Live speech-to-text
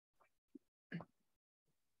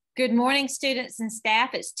Good morning, students and staff.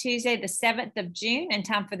 It's Tuesday, the 7th of June, and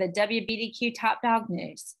time for the WBDQ Top Dog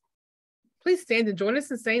News. Please stand and join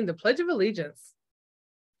us in saying the Pledge of Allegiance.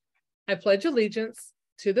 I pledge allegiance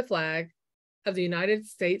to the flag of the United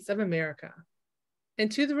States of America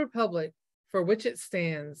and to the republic for which it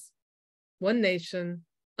stands, one nation,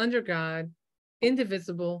 under God,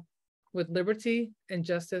 indivisible, with liberty and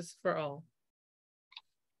justice for all.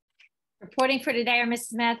 Reporting for today are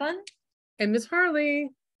Mrs. Medlin and Miss Harley.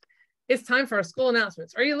 It's time for our school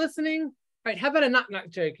announcements. Are you listening? All right, how about a knock-knock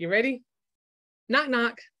joke? You ready?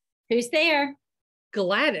 Knock-knock. Who's there?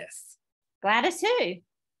 Gladys. Gladys who?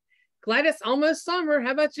 Gladys Almost Summer.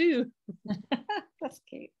 How about you? That's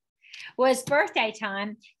cute. Well, it's birthday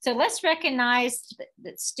time. So let's recognize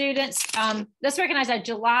the students. Let's recognize our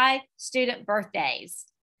July student birthdays.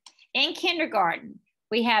 In kindergarten,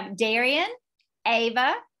 we have Darian,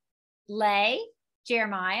 Ava, Lay,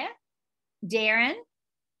 Jeremiah, Darren,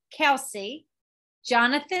 Kelsey,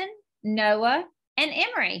 Jonathan, Noah, and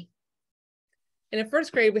Emery. And in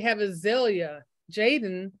first grade, we have Azalea,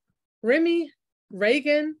 Jaden, Remy,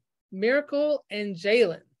 Reagan, Miracle, and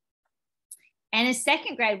Jalen. And in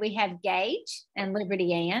second grade, we have Gage and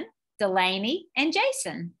Liberty Ann, Delaney, and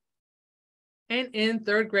Jason. And in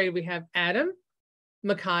third grade, we have Adam,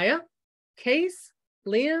 Micaiah, Case,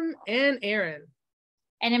 Liam, and Aaron.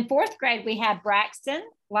 And in fourth grade, we have Braxton,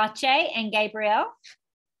 Lache, and Gabriel.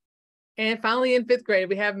 And finally, in fifth grade,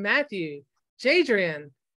 we have Matthew,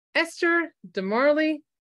 Jadrian, Esther, DeMarley,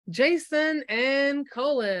 Jason, and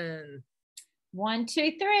Colin. 1,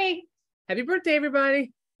 2, 3. Happy birthday,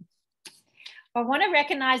 everybody. I want to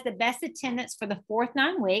recognize the best attendance for the fourth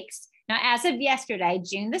 9 weeks. Now, as of yesterday,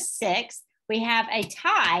 June the 6th, we have a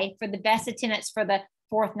tie for the best attendance for the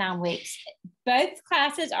fourth 9 weeks. Both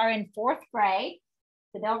classes are in fourth grade,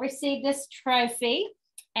 so they'll receive this trophy.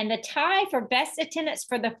 And the tie for best attendance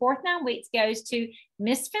for the fourth 9 weeks goes to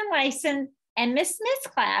Miss Finlayson and Miss Smith's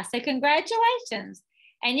class. So congratulations.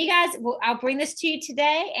 And you guys, I'll bring this to you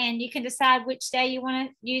today, and you can decide which day you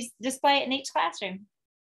want to display it in each classroom.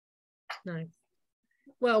 Nice.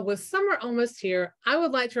 Well, with summer almost here, I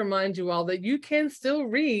would like to remind you all that you can still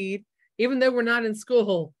read, even though we're not in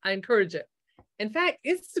school. I encourage it. In fact,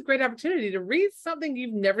 it's a great opportunity to read something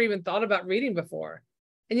you've never even thought about reading before.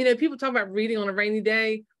 And, you know, people talk about reading on a rainy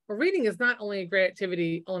day. Well, reading is not only a great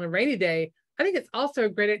activity on a rainy day, I think it's also a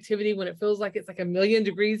great activity when it feels like it's like 1,000,000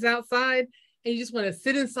 degrees outside and you just want to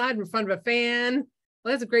sit inside in front of a fan.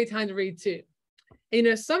 Well, that's a great time to read too. And, you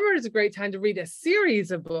know, summer is a great time to read a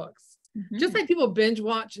series of books. Mm-hmm. Just like people binge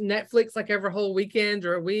watch Netflix like every whole weekend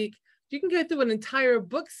or a week, you can go through an entire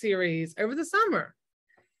book series over the summer.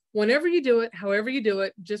 Whenever you do it, however you do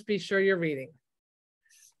it, just be sure you're reading.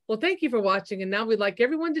 Well, thank you for watching. And now we'd like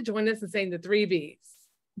everyone to join us in saying the 3 B's.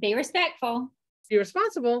 Be respectful. Be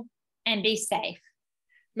responsible. And be safe.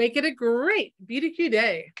 Make it a great BDQ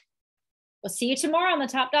day. We'll see you tomorrow on the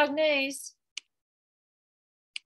Top Dog News.